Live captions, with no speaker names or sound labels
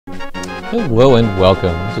Hello and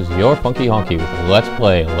welcome. This is your Funky Honky with Let's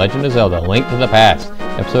Play Legend of Zelda: Link to the Past,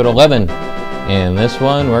 episode 11. And this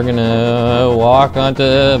one, we're gonna walk onto...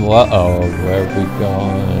 Uh-oh, where are we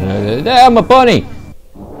going? I'm a bunny!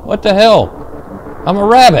 What the hell? I'm a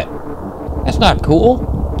rabbit! That's not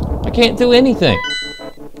cool. I can't do anything.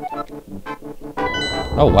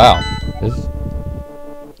 Oh, wow. This...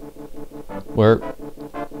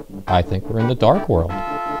 I think we're in the Dark World.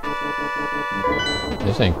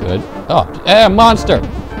 This ain't good. Oh, monster!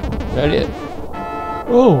 That is.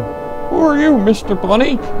 Oh, who are you, Mr.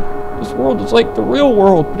 Bunny? This world is like the real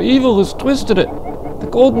world, but evil has twisted it. The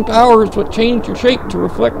golden power is what changed your shape to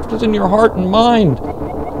reflect what's in your heart and mind.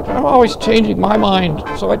 I'm always changing my mind,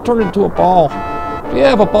 so I turn into a ball. If you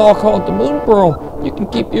have a ball called the Moon Pearl, you can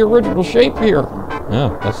keep the original shape here.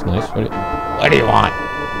 Oh, that's nice. What do you want?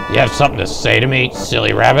 You have something to say to me,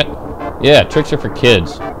 silly rabbit? Yeah, tricks are for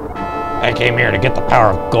kids. I came here to get the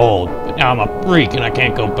power of gold, but now I'm a freak and I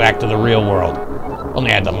can't go back to the real world.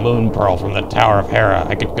 Only I had the Moon Pearl from the Tower of HERA,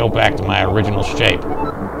 I could go back to my original shape.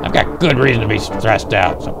 I've got good reason to be stressed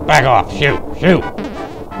out, so back off, shoot!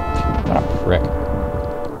 What a prick.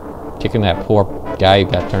 Kicking that poor guy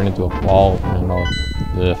who got turned into a ball. And all.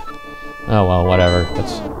 Ugh. Oh well, whatever.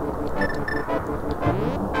 Let's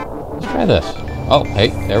try this. Oh, hey,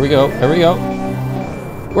 there we go.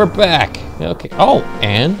 We're back. Okay. Oh,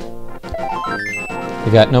 and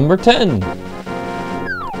we got number 10.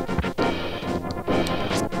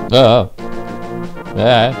 Oh,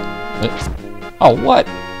 what?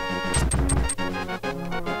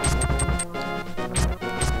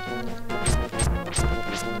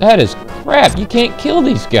 That is crap. You can't kill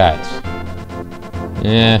these guys.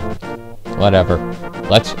 Whatever.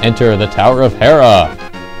 Let's enter the Tower of HERA.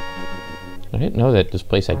 I didn't know that this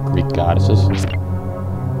place had Greek goddesses.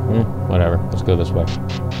 Whatever. Let's go this way.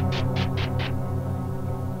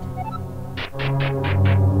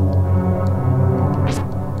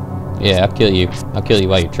 Yeah, I'll kill you. I'll kill you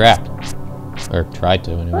while you're trapped. Or try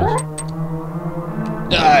to, anyways.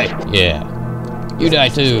 Die! Yeah. You die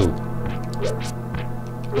too.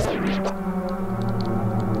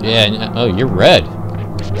 Yeah, oh, you're red.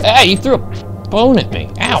 Ah, you threw a bone at me.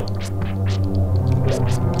 Ow!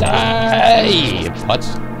 Die, you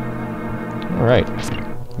putz. Alright.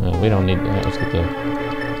 No, we don't need that. Let's get the...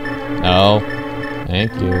 No.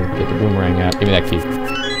 Thank you. Get the boomerang out. Give me that key.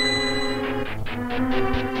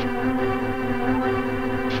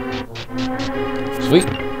 Sweet.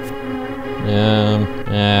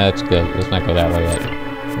 That's good. Let's not go that way yet.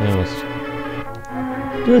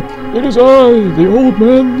 Dick, it is I, the old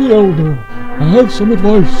man, the elder. I have some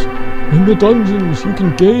advice. In the dungeons, you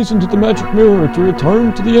can gaze into the magic mirror to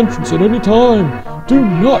return to the entrance at any time. Do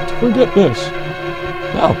not forget this.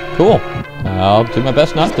 Oh, cool. I'll do my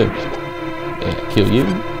best not to. Yeah, kill you.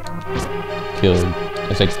 Kill you.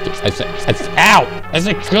 Ow! I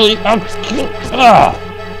said kill you. I'll kill.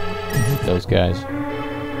 Those guys.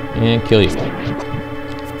 And kill you.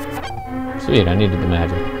 Sweet, I needed the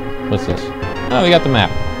magic. What's this? Oh, we got the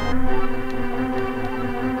map.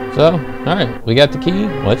 So, alright, we got the key.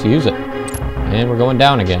 Let's use it. And we're going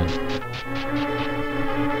down again.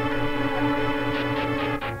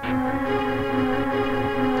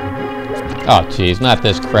 Oh, jeez, not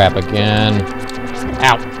this crap again.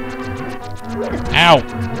 Ow. Ow.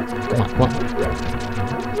 Come on.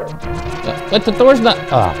 But the door's not...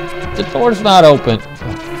 the door's not open.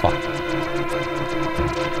 Oh, fuck.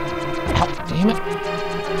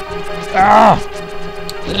 Ow,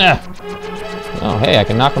 damn it. Oh, hey, I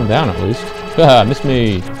can knock him down at least. Miss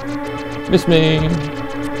me. Miss me.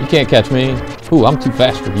 You can't catch me. Ooh, I'm too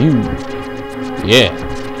fast for you. Yeah.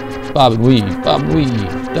 Bob and weave.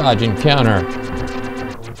 Dodge and counter.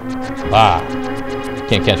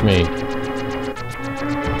 Can't catch me.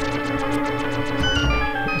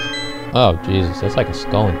 Oh, Jesus. That's like a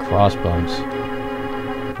skull and crossbones.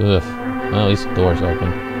 Ugh. Well, at least the door's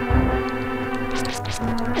open.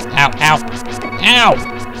 Ow!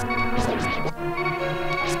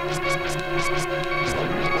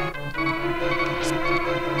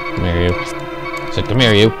 Come here, you. I said, come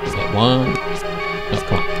here, you. Get one. No,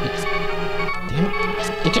 come on. Damn it.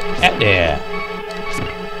 Get your... there.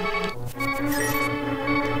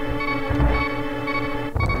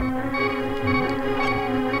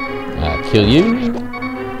 Kill you.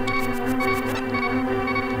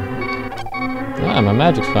 My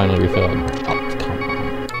magic's finally refilled. Oh, come on.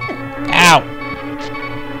 Ow!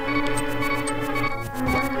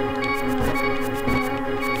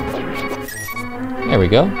 There we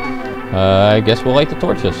go. I guess we'll light the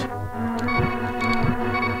torches.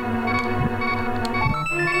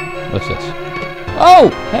 What's this? Oh!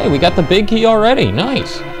 Hey, we got the big key already.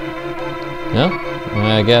 Nice. No?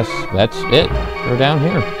 I guess that's it for down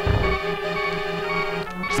here.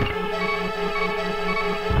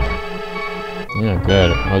 Yeah,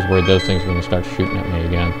 good. I was worried those things were going to start shooting at me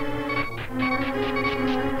again.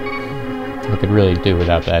 I could really do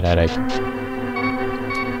without that headache.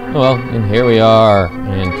 Oh, well, and here we are,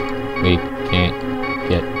 and we can't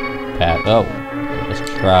get past. Oh, let's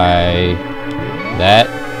try that.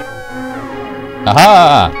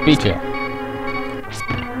 Aha! Beat ya.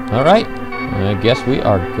 Alright, I guess we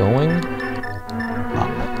are going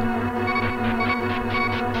up.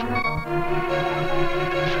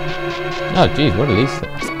 Oh, geez, what are these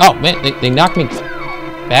things? Oh, man, they knocked me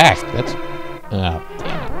back. That's... Oh,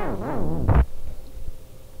 damn it.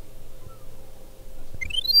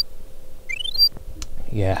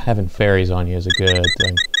 Yeah, having fairies on you is a good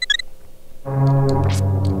thing.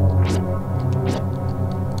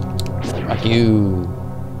 Fuck you.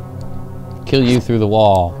 Kill you through the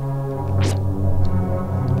wall.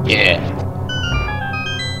 Yeah.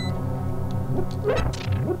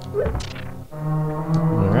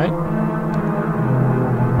 Alright.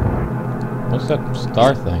 What's that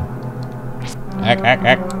star thing?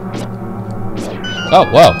 Ack. Oh,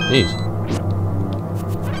 whoa, jeez.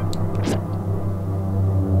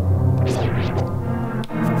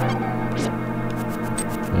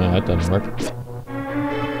 Yeah, that doesn't work.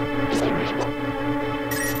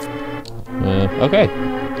 Okay,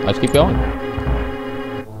 let's keep going.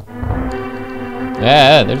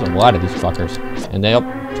 Yeah, there's a lot of these fuckers. And they're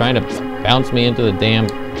trying to bounce me into the damn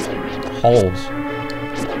holes.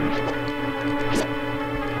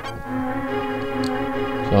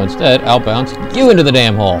 So instead, I'll bounce you into the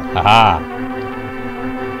damn hole. Haha.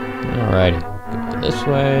 Alrighty. Go this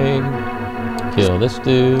way. Kill this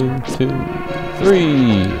dude. 2,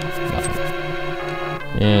 3. Nothing.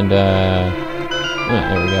 And,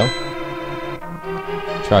 there we go.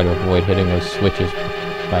 Try to avoid hitting those switches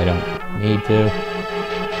if I don't need to.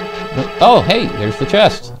 Oh, hey, there's the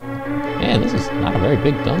chest. Man, this is not a very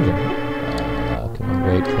big dungeon. Come on,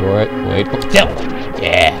 wait for it. Wait for it.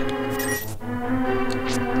 Yeah.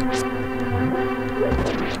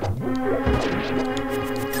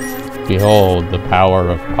 Behold the power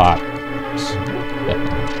of pots.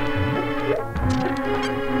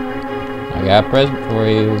 I got a present for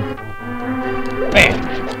you. Bam!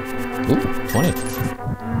 Ooh, 20.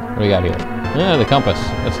 What do we got here? Ah, the compass.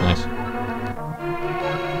 That's nice.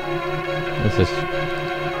 What's this?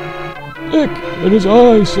 Ick, it is I,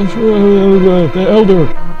 the Elder.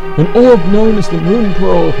 An orb known as the Moon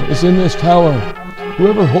Pearl is in this tower.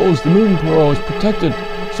 Whoever holds the Moon Pearl is protected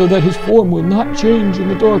so that his form will not change in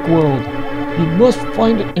the Dark World. You must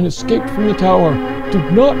find it and escape from the tower. Do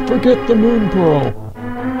not forget the Moon Pearl.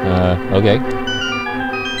 Okay.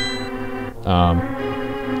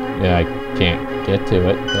 Yeah, I can't get to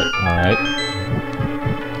it, but alright.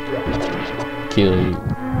 Kill you.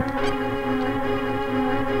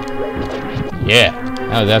 Yeah!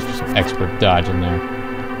 Oh, that's just expert dodging there.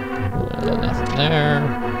 Nothing there.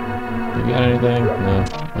 You got anything? No.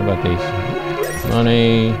 What about these?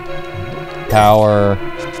 Money. Power.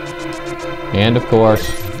 And, of course,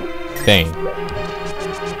 fame.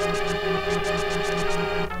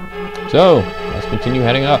 So, let's continue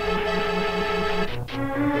heading up.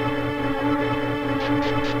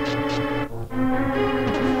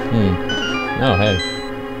 Oh, hey.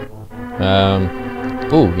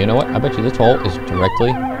 Ooh, you know what? I bet you this hole is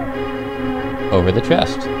directly over the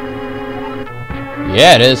chest.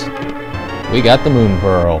 Yeah, it is. We got the Moon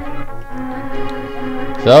Pearl.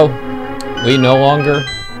 So, we no longer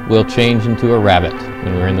will change into a rabbit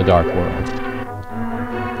when we're in the Dark World.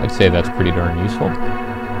 I'd say that's pretty darn useful.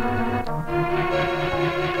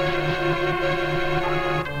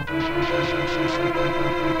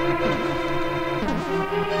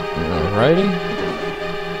 Alrighty.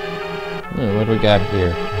 What do we got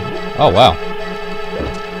here? Oh, wow.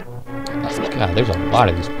 Oh, God, there's a lot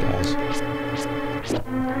of these guys.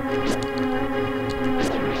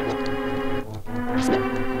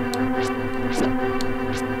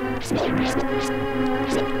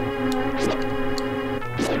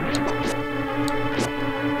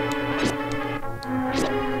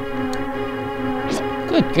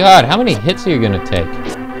 Good God, how many hits are you gonna take?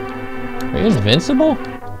 Are you invincible?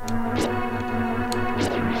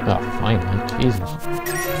 Oh, finally. Jesus.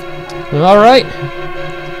 Alright.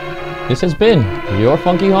 This has been your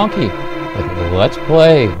Funky Honky with Let's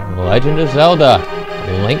Play Legend of Zelda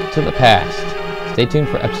Link to the Past. Stay tuned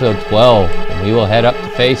for episode 12, and we will head up to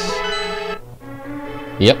face...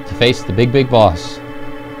 Yep, to face the big boss.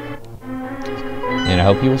 And I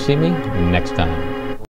hope you will see me next time.